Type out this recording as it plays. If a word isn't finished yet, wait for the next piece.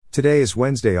Today is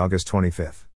Wednesday, August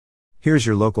 25th. Here's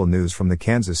your local news from the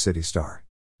Kansas City Star.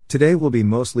 Today will be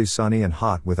mostly sunny and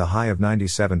hot with a high of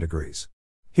 97 degrees.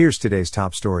 Here's today's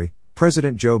top story.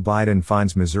 President Joe Biden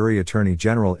finds Missouri Attorney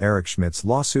General Eric Schmitt's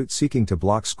lawsuit seeking to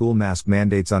block school mask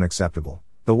mandates unacceptable,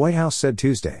 the White House said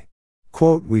Tuesday.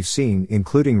 Quote, "We've seen,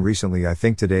 including recently I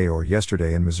think today or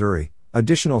yesterday in Missouri,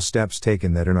 additional steps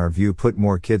taken that in our view put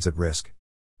more kids at risk.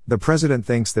 The president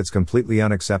thinks that's completely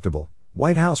unacceptable,"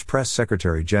 White House Press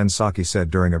Secretary Jen Psaki said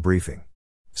during a briefing.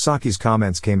 Psaki's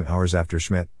comments came hours after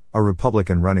Schmitt, a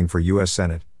Republican running for U.S.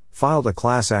 Senate, filed a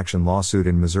class action lawsuit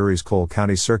in Missouri's Cole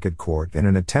County Circuit Court in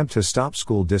an attempt to stop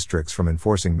school districts from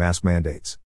enforcing mask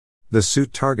mandates. The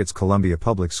suit targets Columbia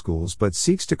Public Schools but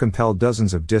seeks to compel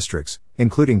dozens of districts,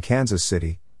 including Kansas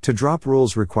City, to drop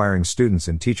rules requiring students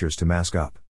and teachers to mask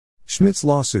up. Schmitt's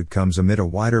lawsuit comes amid a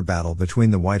wider battle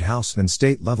between the White House and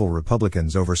state-level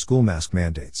Republicans over school mask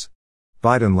mandates.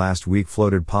 Biden last week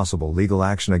floated possible legal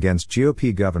action against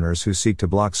GOP governors who seek to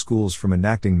block schools from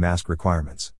enacting mask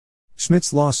requirements.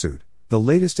 Schmitt's lawsuit, the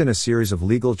latest in a series of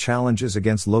legal challenges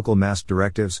against local mask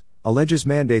directives, alleges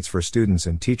mandates for students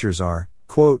and teachers are,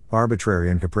 quote, "arbitrary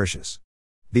and capricious."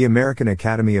 The American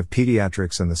Academy of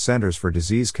Pediatrics and the Centers for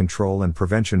Disease Control and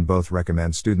Prevention both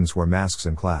recommend students wear masks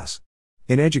in class.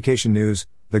 In education news,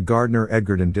 the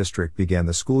Gardner-Edgerton district began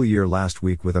the school year last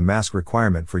week with a mask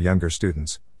requirement for younger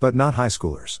students, but not high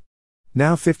schoolers.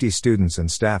 Now 50 students and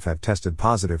staff have tested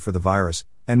positive for the virus,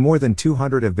 and more than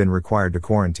 200 have been required to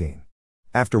quarantine.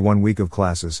 After 1 week of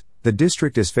classes, the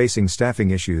district is facing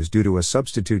staffing issues due to a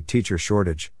substitute teacher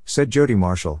shortage, said Jody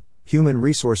Marshall, Human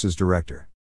Resources Director.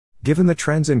 Given the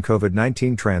trends in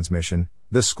COVID-19 transmission,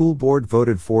 the school board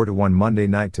voted 4-1 Monday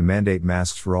night to mandate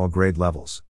masks for all grade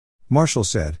levels. Marshall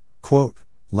said, quote,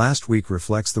 "Last week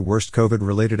reflects the worst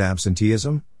COVID-related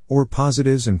absenteeism, or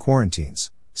positives and quarantines,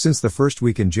 since the first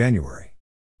week in January.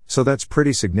 So that's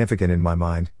pretty significant in my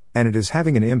mind, and it is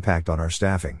having an impact on our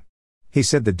staffing." He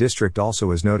said the district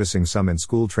also is noticing some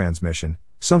in-school transmission,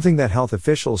 something that health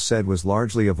officials said was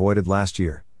largely avoided last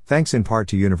year, thanks in part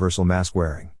to universal mask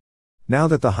wearing. Now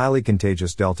that the highly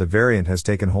contagious Delta variant has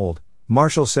taken hold,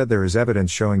 Marshall said there is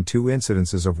evidence showing 2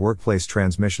 incidences of workplace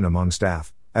transmission among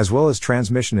staff, as well as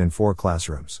transmission in 4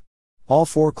 classrooms. All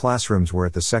 4 classrooms were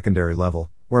at the secondary level,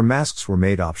 where masks were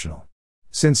made optional.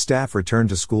 Since staff returned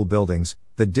to school buildings,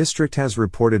 the district has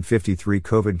reported 53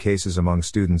 COVID cases among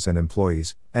students and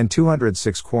employees, and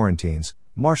 206 quarantines,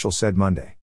 Marshall said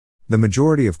Monday. The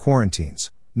majority of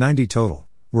quarantines, 90 total,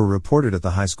 were reported at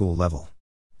the high school level.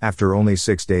 After only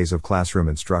 6 days of classroom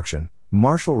instruction,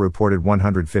 Marshall reported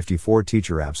 154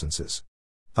 teacher absences.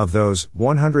 Of those,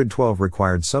 112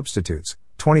 required substitutes,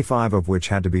 25 of which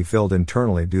had to be filled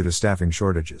internally due to staffing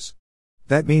shortages.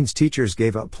 That means teachers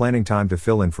gave up planning time to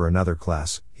fill in for another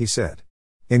class, he said.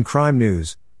 In crime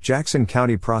news, Jackson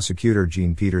County Prosecutor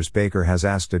Jean Peters Baker has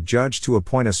asked a judge to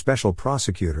appoint a special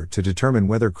prosecutor to determine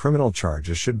whether criminal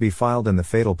charges should be filed in the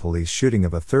fatal police shooting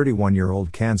of a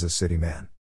 31-year-old Kansas City man.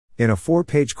 In a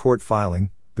 4-page court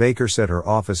filing, Baker said her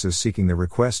office is seeking the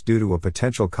request due to a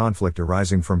potential conflict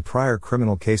arising from prior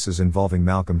criminal cases involving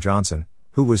Malcolm Johnson,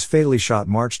 who was fatally shot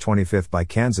March 25 by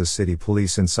Kansas City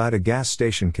police inside a gas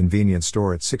station convenience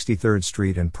store at 63rd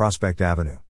Street and Prospect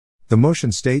Avenue. The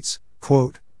motion states,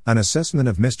 quote, "An assessment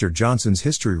of Mr. Johnson's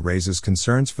history raises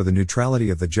concerns for the neutrality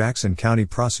of the Jackson County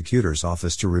Prosecutor's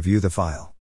Office to review the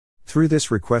file. Through this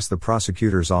request the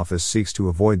Prosecutor's Office seeks to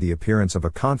avoid the appearance of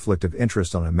a conflict of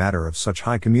interest on a matter of such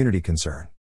high community concern."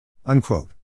 Unquote.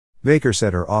 Baker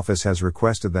said her office has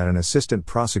requested that an assistant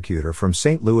prosecutor from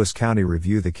St. Louis County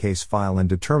review the case file and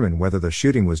determine whether the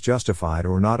shooting was justified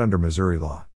or not under Missouri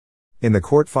law. In the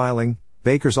court filing,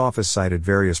 Baker's office cited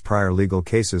various prior legal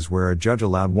cases where a judge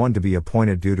allowed one to be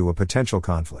appointed due to a potential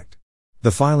conflict. The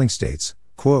filing states,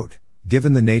 quote,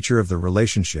 "Given the nature of the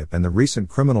relationship and the recent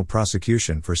criminal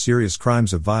prosecution for serious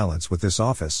crimes of violence with this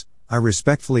office, I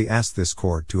respectfully ask this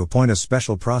court to appoint a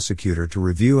special prosecutor to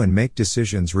review and make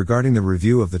decisions regarding the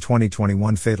review of the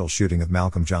 2021 fatal shooting of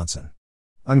Malcolm Johnson."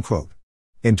 Unquote.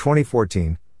 In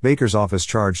 2014, Baker's office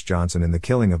charged Johnson in the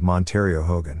killing of Montario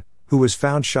Hogan, who was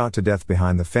found shot to death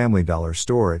behind the Family Dollar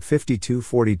store at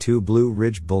 5242 Blue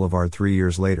Ridge Boulevard 3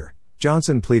 years later.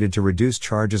 Johnson pleaded to reduce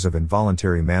charges of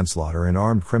involuntary manslaughter and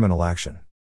armed criminal action.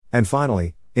 And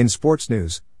finally, in sports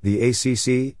news, the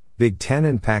ACC, Big Ten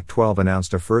and Pac-12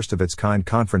 announced a first-of-its-kind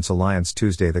conference alliance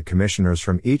Tuesday that commissioners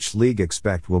from each league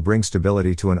expect will bring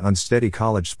stability to an unsteady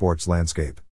college sports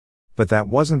landscape. But that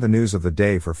wasn't the news of the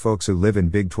day for folks who live in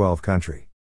Big 12 country.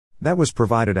 That was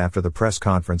provided after the press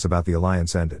conference about the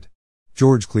alliance ended.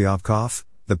 George Kliavkoff,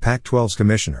 the Pac-12's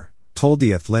commissioner, told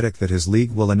The Athletic that his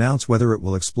league will announce whether it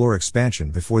will explore expansion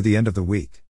before the end of the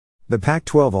week. The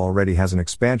Pac-12 already has an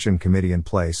expansion committee in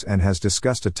place and has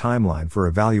discussed a timeline for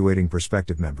evaluating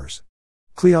prospective members.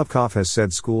 Kliavkoff has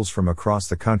said schools from across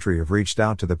the country have reached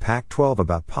out to the Pac-12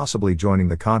 about possibly joining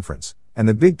the conference, and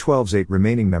the Big 12's 8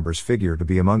 remaining members figure to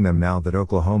be among them now that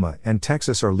Oklahoma and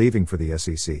Texas are leaving for the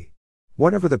SEC.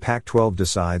 Whatever the Pac-12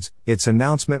 decides, its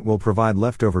announcement will provide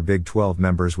leftover Big 12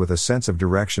 members with a sense of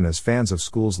direction as fans of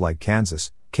schools like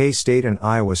Kansas, K-State and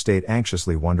Iowa State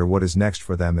anxiously wonder what is next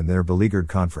for them in their beleaguered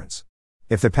conference.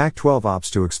 If the Pac-12 opts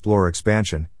to explore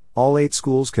expansion, all 8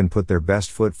 schools can put their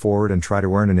best foot forward and try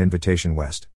to earn an invitation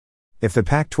west. If the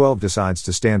Pac-12 decides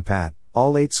to stand pat,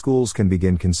 all 8 schools can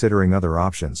begin considering other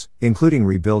options, including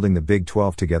rebuilding the Big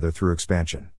 12 together through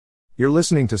expansion. You're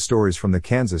listening to stories from the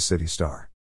Kansas City Star.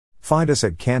 Find us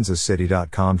at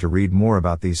kansascity.com to read more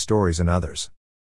about these stories and others.